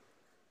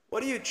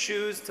What do you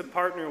choose to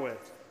partner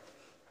with?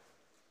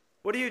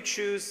 What do you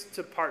choose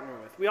to partner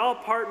with? We all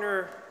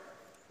partner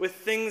with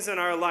things in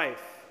our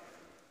life,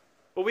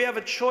 but we have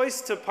a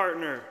choice to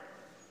partner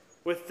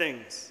with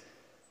things.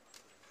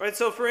 Right?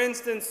 So for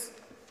instance,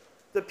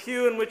 the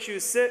pew in which you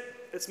sit,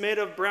 it's made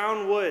of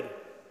brown wood.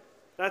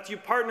 That's, you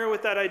partner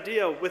with that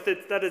idea with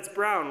it that it's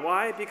brown.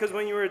 Why? Because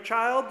when you were a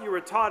child, you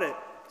were taught it,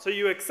 so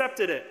you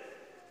accepted it.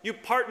 You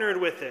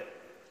partnered with it.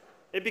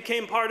 It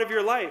became part of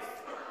your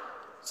life.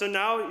 So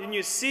now when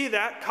you see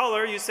that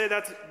color, you say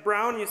that's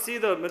brown. You see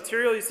the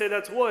material, you say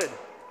that's wood.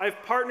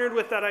 I've partnered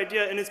with that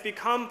idea, and it's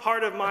become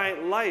part of my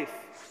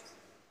life.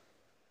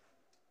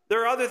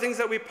 There are other things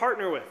that we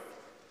partner with.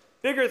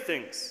 Bigger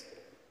things.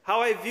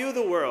 How I view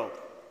the world.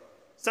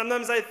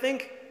 Sometimes I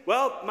think,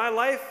 well, my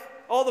life,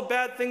 all the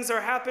bad things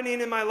are happening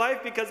in my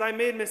life because I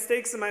made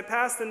mistakes in my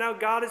past, and now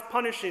God is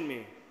punishing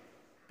me.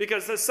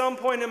 Because at some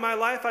point in my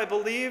life, I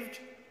believed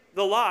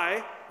the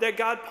lie that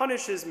God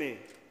punishes me.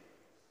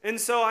 And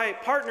so I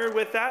partnered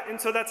with that, and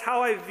so that's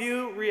how I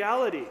view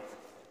reality.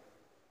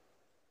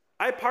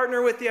 I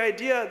partner with the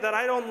idea that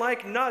I don't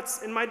like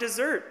nuts in my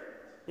dessert,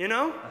 you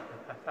know?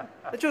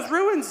 It just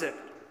ruins it.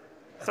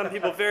 Some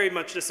people very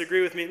much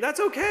disagree with me, and that's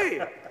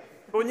okay.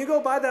 But when you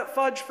go buy that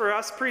fudge for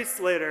us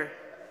priests later,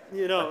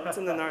 you know, it's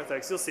in the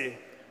narthex, you'll see.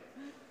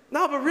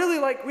 No, but really,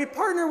 like, we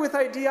partner with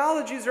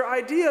ideologies or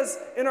ideas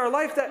in our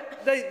life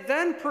that they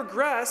then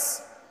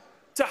progress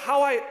to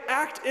how I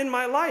act in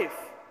my life.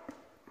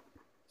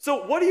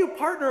 So what do you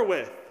partner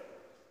with?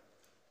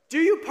 Do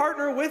you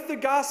partner with the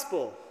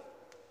gospel?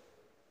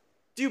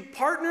 Do you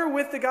partner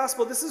with the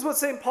gospel? This is what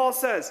St. Paul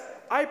says.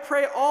 I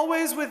pray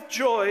always with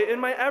joy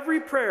in my every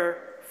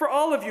prayer for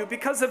all of you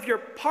because of your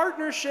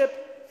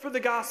partnership for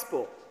the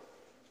gospel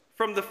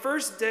from the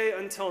first day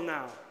until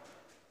now.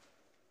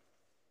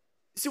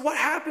 You see, what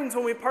happens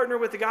when we partner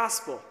with the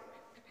gospel?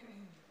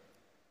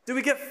 Do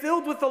we get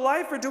filled with the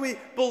life, or do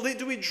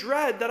we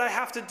dread that I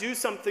have to do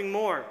something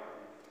more?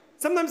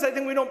 Sometimes I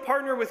think we don't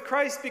partner with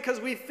Christ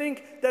because we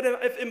think that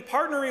if in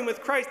partnering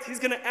with Christ, he's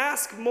going to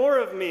ask more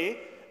of me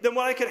than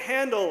what I could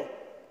handle.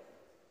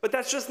 But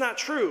that's just not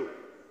true.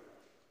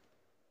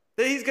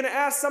 That he's going to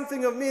ask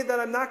something of me that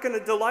I'm not going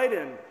to delight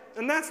in.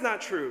 And that's not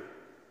true.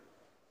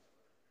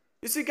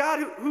 You see,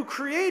 God who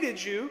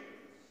created you,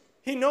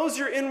 he knows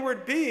your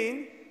inward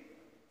being.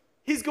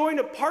 He's going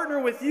to partner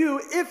with you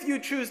if you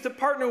choose to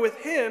partner with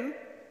him.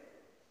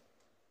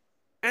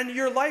 And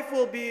your life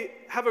will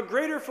have a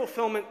greater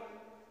fulfillment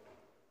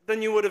than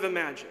you would have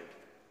imagined,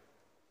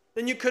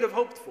 than you could have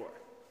hoped for.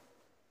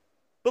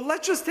 But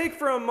let's just take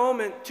for a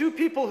moment two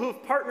people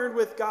who've partnered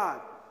with God.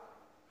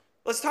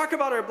 Let's talk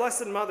about our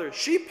Blessed Mother.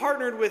 She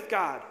partnered with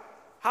God.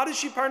 How did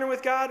she partner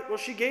with God? Well,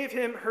 she gave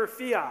him her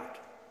fiat.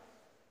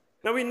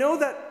 Now we know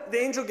that the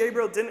angel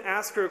Gabriel didn't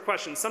ask her a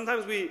question.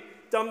 Sometimes we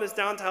dumb this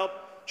down to help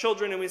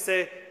children and we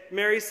say,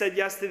 Mary said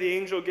yes to the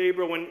angel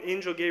Gabriel when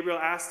angel Gabriel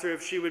asked her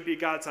if she would be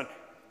God's son.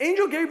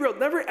 Angel Gabriel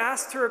never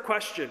asked her a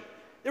question.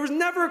 There was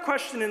never a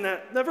question in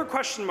that, never a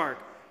question mark.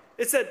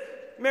 It said,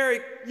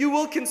 Mary, you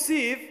will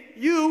conceive,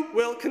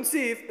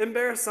 and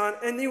bear a son,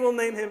 and you will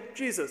name him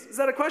Jesus. Is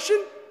that a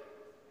question?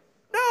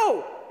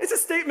 No, it's a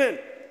statement.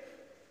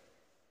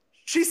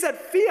 She said,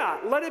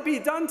 fiat, let it be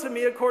done to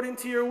me according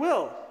to your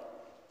will.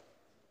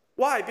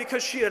 Why?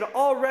 Because she had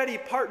already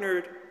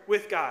partnered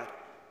with God,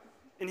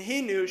 and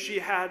he knew he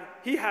had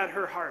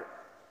her heart.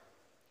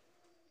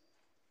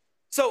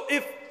 So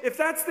if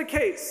that's the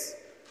case,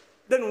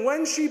 then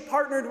when she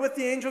partnered with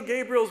the angel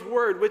Gabriel's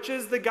word, which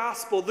is the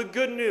gospel, the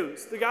good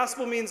news, the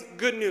gospel means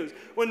good news.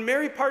 When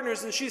Mary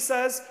partners and she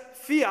says,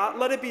 fiat,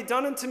 let it be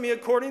done unto me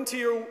according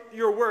to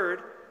your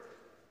word,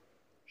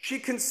 she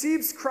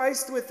conceives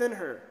Christ within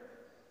her.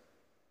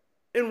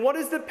 And what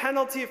is the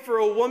penalty for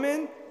a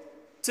woman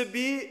to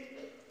be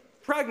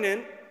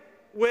pregnant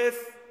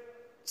with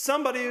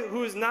somebody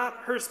who is not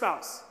her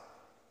spouse?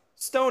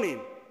 Stoning.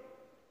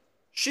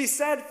 She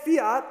said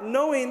fiat,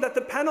 knowing that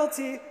the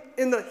penalty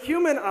in the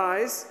human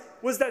eyes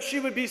was that she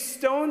would be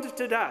stoned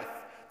to death.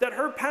 That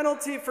her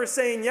penalty for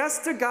saying yes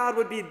to God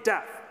would be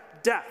death.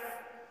 Death.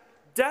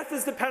 Death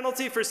is the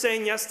penalty for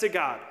saying yes to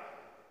God.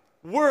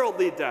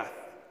 Worldly death,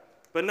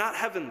 but not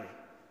heavenly.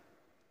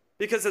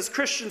 Because as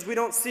Christians, we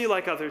don't see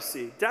like others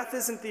see. Death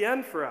isn't the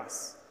end for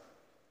us.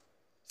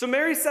 So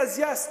Mary says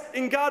yes,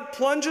 and God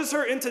plunges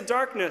her into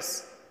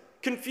darkness,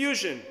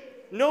 confusion.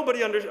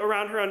 Nobody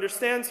around her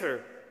understands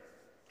her.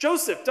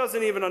 Joseph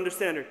doesn't even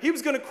understand her. He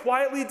was going to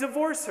quietly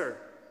divorce her.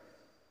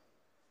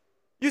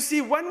 You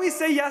see, when we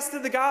say yes to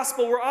the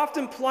gospel, we're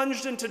often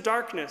plunged into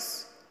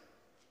darkness.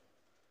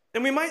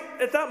 And we might,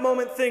 at that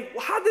moment, think,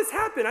 well, how'd this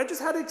happen? I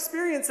just had an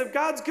experience of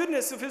God's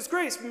goodness, of his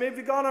grace. We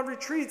maybe gone on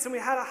retreats, and we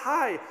had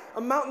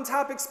a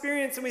mountaintop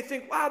experience, and we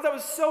think, wow, that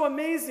was so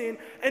amazing,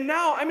 and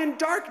now I'm in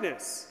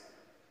darkness.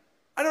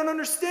 I don't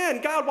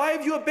understand. God, why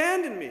have you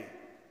abandoned me?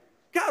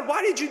 God,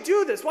 why did you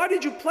do this? Why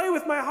did you play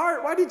with my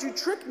heart? Why did you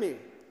trick me?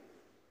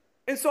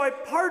 And so I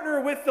partner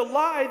with the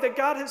lie that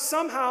God has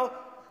somehow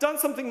done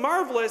something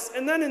marvelous,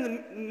 and then in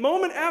the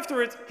moment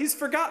afterwards, he's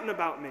forgotten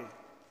about me.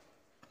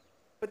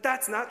 But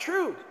that's not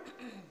true.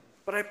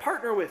 But but I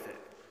partner with it.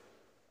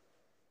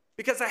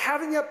 Because I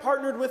haven't yet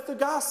partnered with the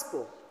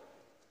gospel.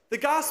 The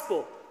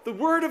gospel, the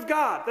word of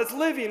God that's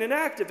living and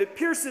active. It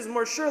pierces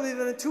more surely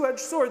than a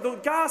two-edged sword. The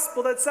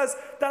gospel that says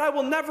that I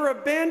will never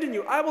abandon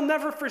you. I will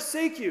never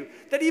forsake you.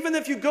 That even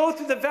if you go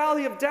through the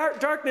valley of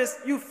darkness,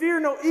 you fear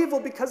no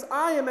evil because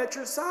I am at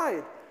your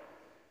side.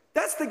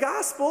 That's the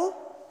gospel.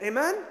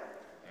 Amen?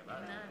 Amen.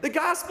 The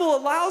gospel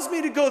allows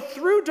me to go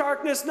through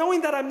darkness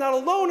knowing that I'm not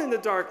alone in the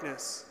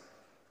darkness.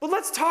 But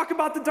let's talk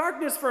about the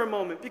darkness for a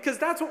moment, because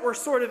that's what we're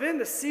sort of in,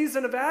 the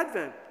season of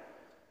Advent.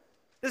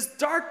 This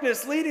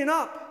darkness leading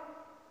up.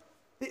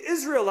 The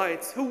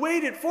Israelites who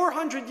waited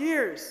 400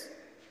 years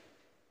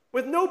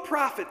with no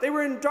prophet. They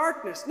were in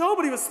darkness.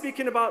 Nobody was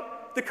speaking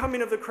about the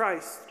coming of the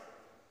Christ.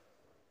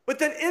 But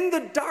then in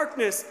the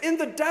darkness, in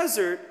the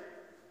desert,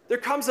 there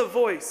comes a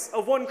voice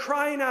of one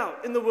crying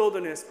out in the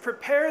wilderness,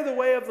 prepare the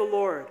way of the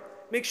Lord,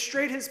 make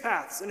straight his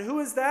paths. And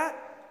who is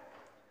that?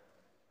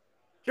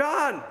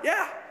 John.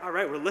 Yeah. All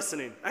right, we're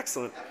listening.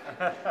 Excellent.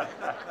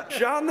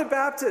 John the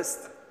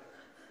Baptist.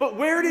 But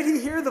where did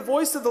he hear the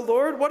voice of the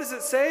Lord? What does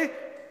it say?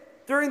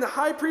 During the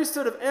high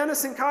priesthood of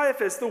Annas and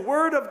Caiaphas, the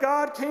word of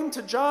God came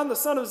to John, the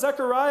son of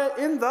Zechariah,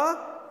 in the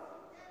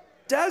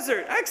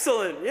desert.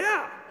 Excellent.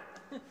 Yeah.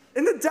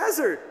 In the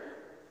desert.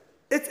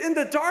 It's in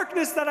the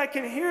darkness that I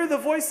can hear the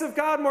voice of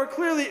God more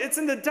clearly. It's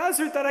in the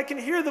desert that I can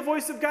hear the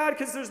voice of God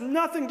because there's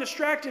nothing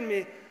distracting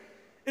me.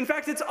 In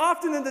fact, it's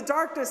often in the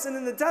darkness and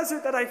in the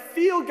desert that I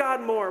feel God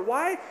more.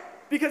 Why?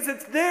 Because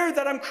it's there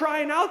that I'm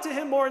crying out to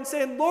him more and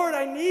saying, Lord,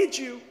 I need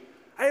you.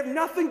 I have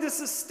nothing to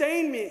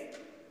sustain me.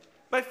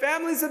 My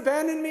family's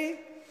abandoned me.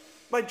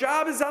 My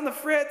job is on the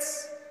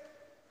fritz.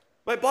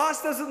 My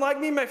boss doesn't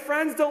like me. My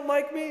friends don't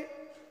like me.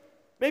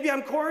 Maybe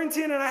I'm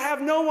quarantined and I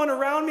have no one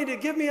around me to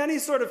give me any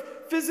sort of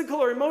physical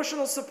or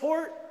emotional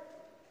support.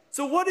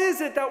 So what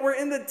is it that we're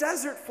in the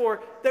desert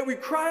for, that we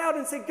cry out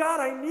and say, God,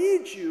 I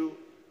need you?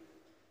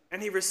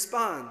 And he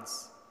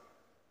responds.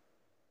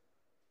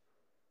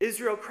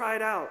 Israel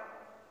cried out,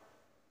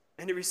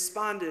 and he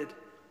responded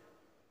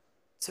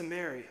to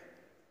Mary.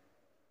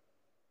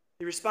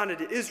 He responded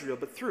to Israel,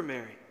 but through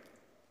Mary.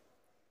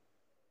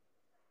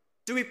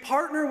 Do we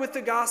partner with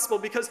the gospel?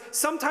 Because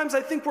sometimes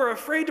I think we're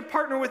afraid to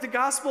partner with the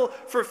gospel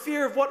for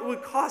fear of what it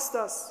would cost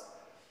us.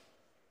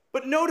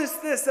 But notice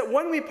this, that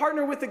when we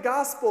partner with the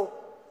gospel,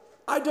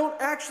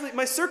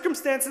 my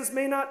circumstances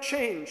may not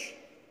change,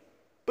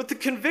 but the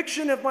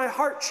conviction of my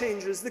heart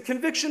changes, the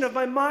conviction of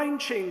my mind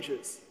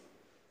changes,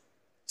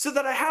 so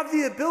that I have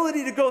the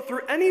ability to go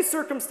through any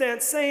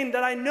circumstance saying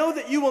that I know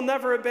that you will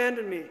never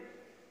abandon me.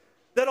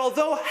 That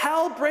although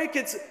hell break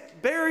its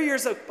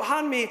barriers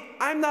upon me,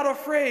 I'm not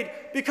afraid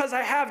because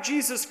I have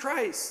Jesus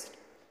Christ.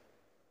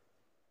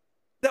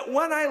 That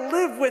when I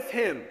live with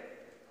him,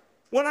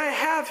 when I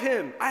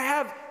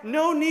have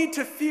no need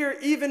to fear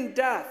even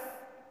death.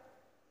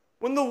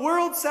 When the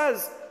world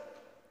says,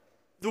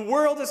 the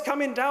world is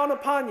coming down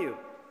upon you,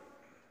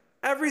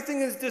 everything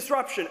is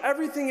disruption,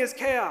 everything is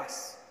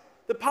chaos.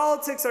 The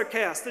politics are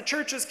chaos, the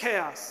church is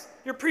chaos,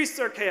 your priests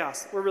are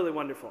chaos. We're really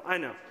wonderful, I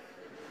know.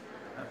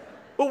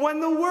 But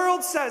when the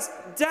world says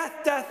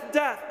death, death,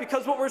 death,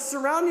 because what we're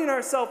surrounding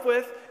ourselves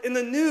with in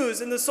the news,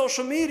 in the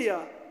social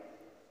media,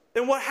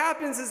 then what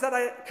happens is that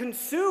I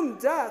consume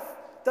death,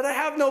 that I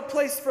have no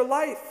place for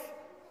life.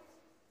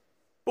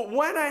 But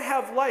when I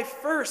have life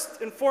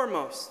first and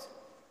foremost,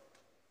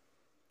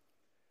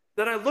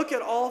 then I look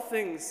at all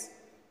things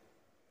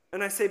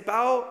and I say,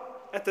 bow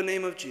at the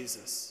name of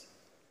Jesus.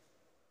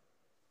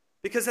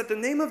 Because at the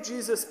name of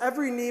Jesus,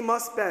 every knee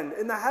must bend,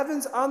 in the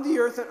heavens, on the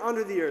earth, and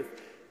under the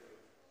earth.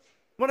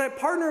 When I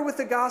partner with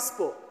the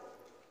gospel,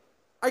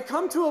 I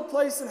come to a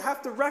place and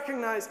have to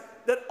recognize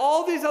that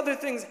all these other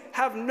things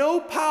have no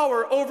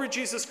power over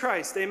Jesus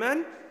Christ.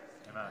 Amen?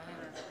 Amen.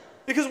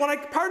 Because when I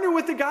partner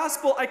with the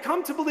gospel, I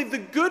come to believe the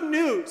good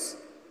news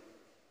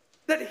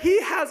that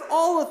he has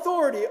all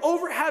authority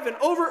over heaven,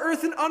 over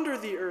earth, and under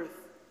the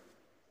earth.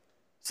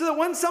 So that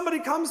when somebody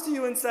comes to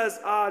you and says,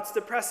 it's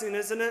depressing,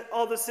 isn't it,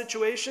 all the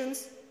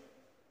situations?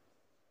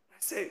 I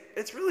say,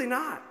 it's really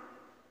not.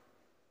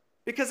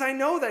 Because I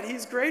know that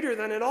he's greater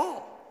than it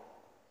all.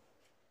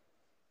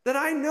 That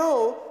I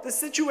know the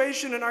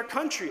situation in our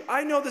country.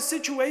 I know the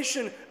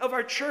situation of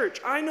our church.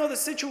 I know the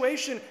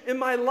situation in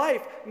my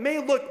life may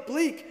look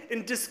bleak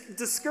and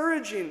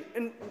discouraging,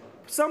 and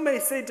some may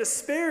say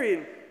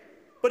despairing.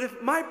 But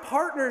if my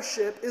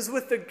partnership is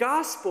with the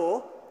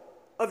gospel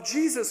of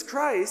Jesus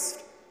Christ,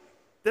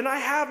 then I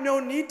have no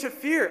need to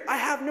fear. I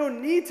have no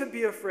need to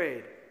be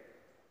afraid.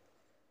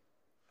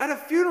 At a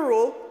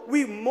funeral,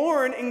 we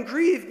mourn and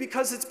grieve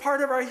because it's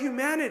part of our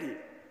humanity.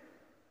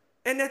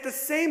 And at the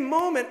same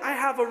moment, I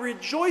have a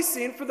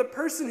rejoicing for the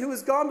person who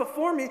has gone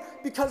before me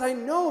because I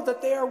know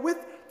that they are with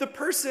the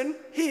person,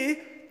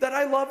 that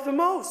I love the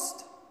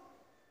most.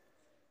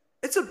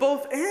 It's a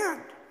both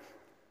and.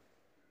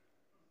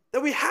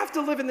 That we have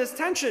to live in this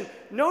tension.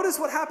 Notice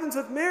what happens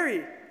with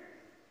Mary.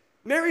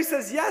 Mary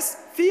says, yes,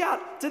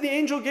 fiat to the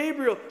angel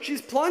Gabriel.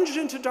 She's plunged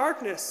into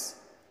darkness.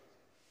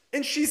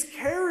 And she's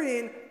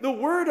carrying the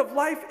word of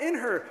life in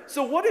her.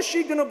 So what is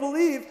she going to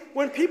believe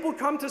when people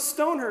come to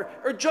stone her?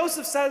 Or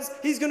Joseph says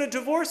he's going to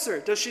divorce her.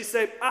 Does she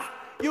say,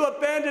 you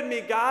abandoned me,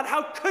 God.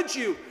 How could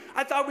you?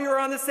 I thought we were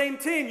on the same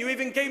team. You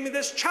even gave me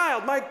this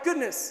child. My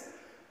goodness.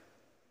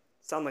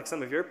 Sound like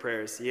some of your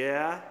prayers.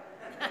 Yeah.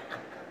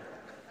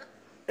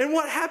 And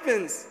what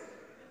happens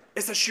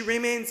is that she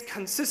remains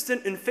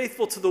consistent and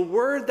faithful to the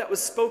word that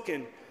was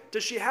spoken.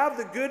 Does she have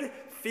the good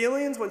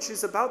feelings when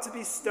she's about to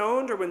be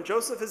stoned or when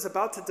Joseph is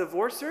about to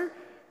divorce her?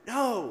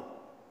 No.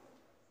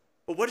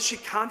 But what is she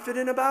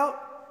confident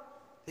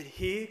about? That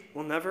he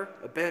will never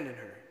abandon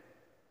her,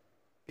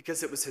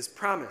 because it was his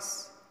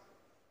promise.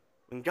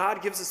 When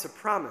God gives us a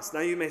promise, now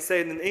you may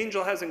say, an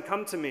angel hasn't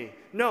come to me.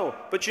 No,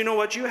 but you know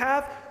what you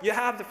have? You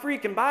have the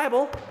freaking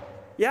Bible.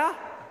 Yeah?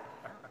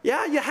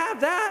 Yeah, you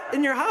have that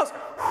in your house.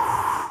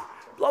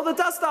 Blow the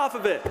dust off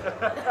of it.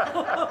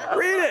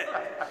 Read it.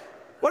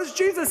 What does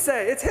Jesus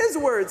say? It's his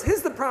words,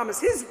 his the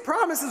promise. His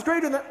promise is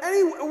greater than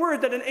any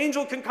word that an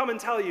angel can come and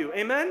tell you.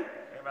 Amen?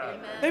 Amen.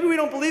 Maybe we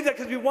don't believe that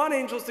because we want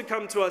angels to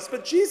come to us,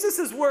 but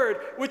Jesus' word,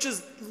 which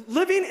is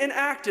living and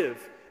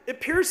active,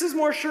 it pierces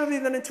more surely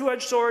than a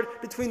two-edged sword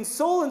between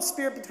soul and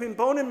spirit, between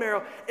bone and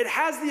marrow. It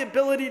has the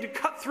ability to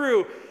cut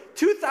through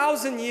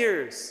 2,000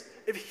 years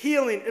of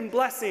healing and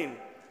blessing.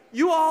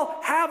 You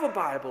all have a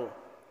Bible.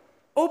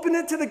 Open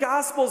it to the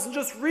Gospels and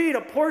just read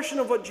a portion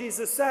of what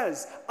Jesus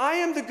says. I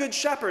am the good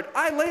shepherd.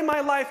 I lay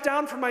my life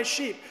down for my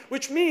sheep,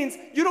 which means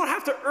you don't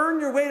have to earn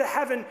your way to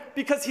heaven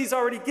because he's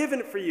already given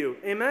it for you.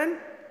 Amen?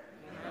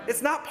 Amen.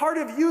 It's not part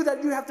of you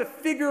that you have to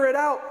figure it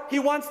out. He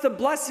wants to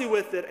bless you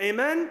with it.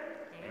 Amen?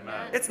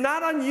 Amen. It's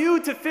not on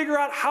you to figure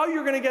out how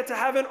you're going to get to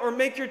heaven or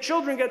make your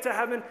children get to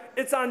heaven.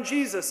 It's on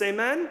Jesus.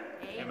 Amen?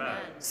 Amen.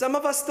 Some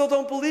of us still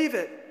don't believe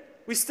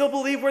it. We still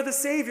believe we're the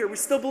Savior. We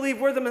still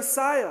believe we're the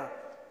Messiah.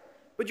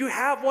 But you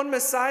have one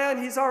Messiah,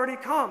 and he's already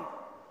come.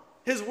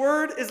 His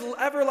word is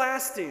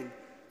everlasting,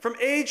 from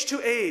age to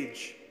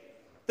age.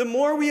 The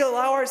more we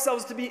allow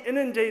ourselves to be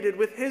inundated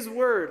with his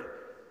word,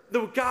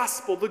 the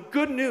gospel, the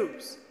good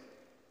news,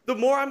 the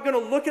more I'm going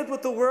to look at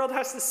what the world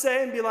has to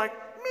say and be like,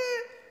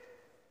 meh,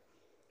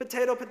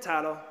 potato,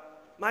 potato.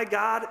 My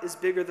God is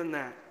bigger than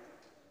that.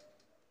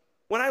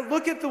 When I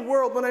look at the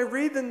world, when I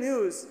read the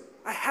news,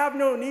 I have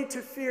no need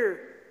to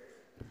fear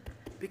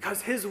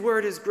because his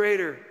word is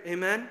greater.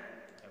 Amen?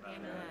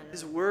 Amen.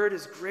 His word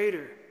is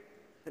greater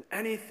than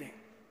anything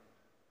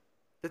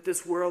that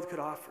this world could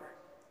offer.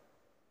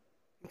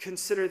 And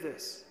consider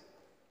this.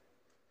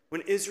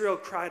 When Israel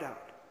cried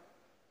out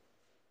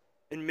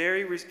and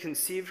Mary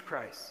conceived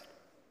Christ,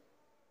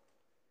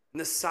 in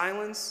the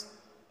silence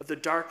of the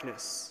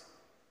darkness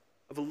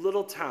of a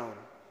little town,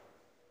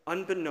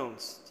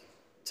 unbeknownst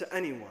to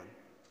anyone,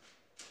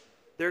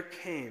 there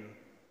came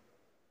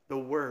the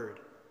word,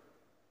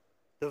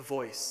 the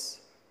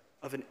voice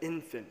of an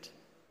infant.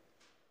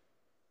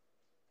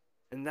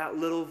 And that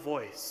little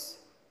voice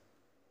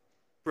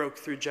broke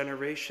through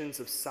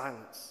generations of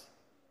silence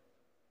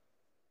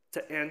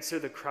to answer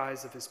the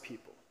cries of his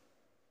people.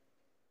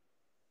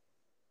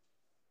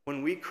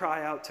 When we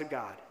cry out to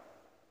God,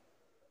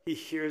 he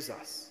hears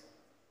us.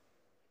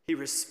 He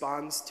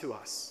responds to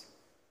us.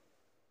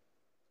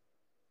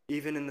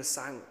 Even in the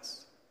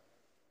silence,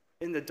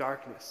 in the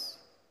darkness,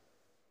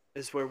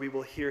 is where we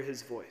will hear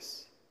his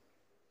voice.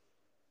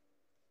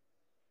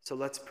 So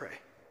let's pray.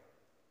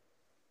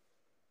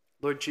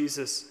 Lord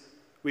Jesus,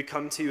 we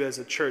come to you as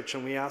a church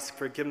and we ask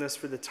forgiveness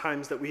for the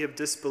times that we have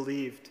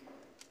disbelieved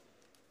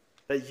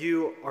that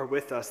you are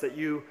with us, that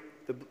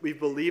we've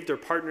believed or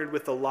partnered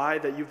with a lie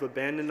that you've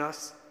abandoned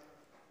us,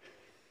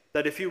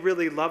 that if you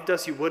really loved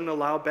us, you wouldn't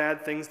allow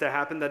bad things to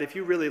happen, that if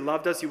you really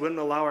loved us, you wouldn't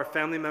allow our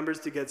family members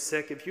to get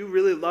sick. If you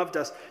really loved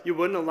us, you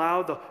wouldn't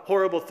allow the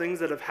horrible things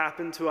that have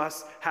happened to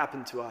us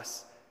happen to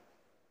us.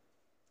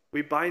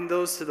 We bind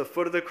those to the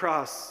foot of the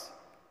cross.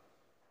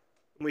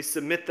 We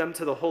submit them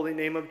to the holy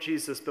name of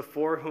Jesus,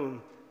 before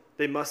whom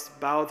they must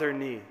bow their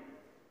knee.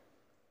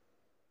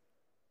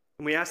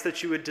 And we ask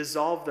that you would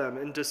dissolve them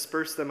and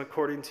disperse them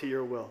according to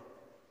your will.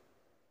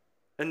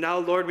 And now,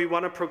 Lord, we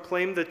want to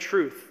proclaim the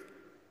truth,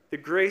 the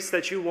grace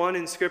that you won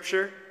in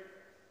Scripture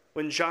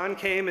when John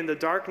came in the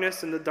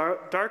darkness, in the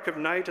dark of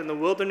night, in the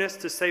wilderness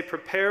to say,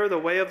 prepare the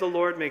way of the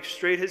Lord, make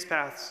straight his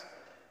paths.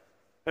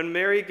 And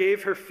Mary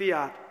gave her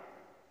fiat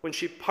when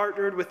she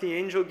partnered with the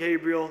angel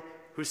Gabriel,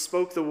 who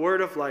spoke the word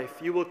of life.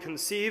 You will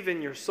conceive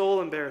in your soul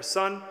and bear a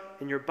son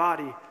in your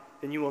body,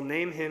 and you will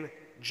name him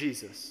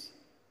Jesus.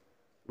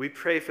 We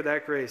pray for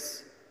that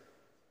grace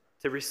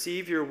to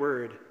receive your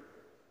word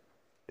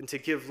and to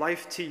give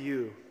life to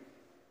you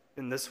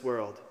in this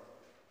world,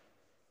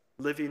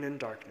 living in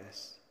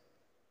darkness.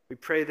 We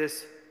pray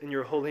this in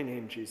your holy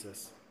name,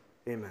 Jesus.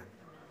 Amen.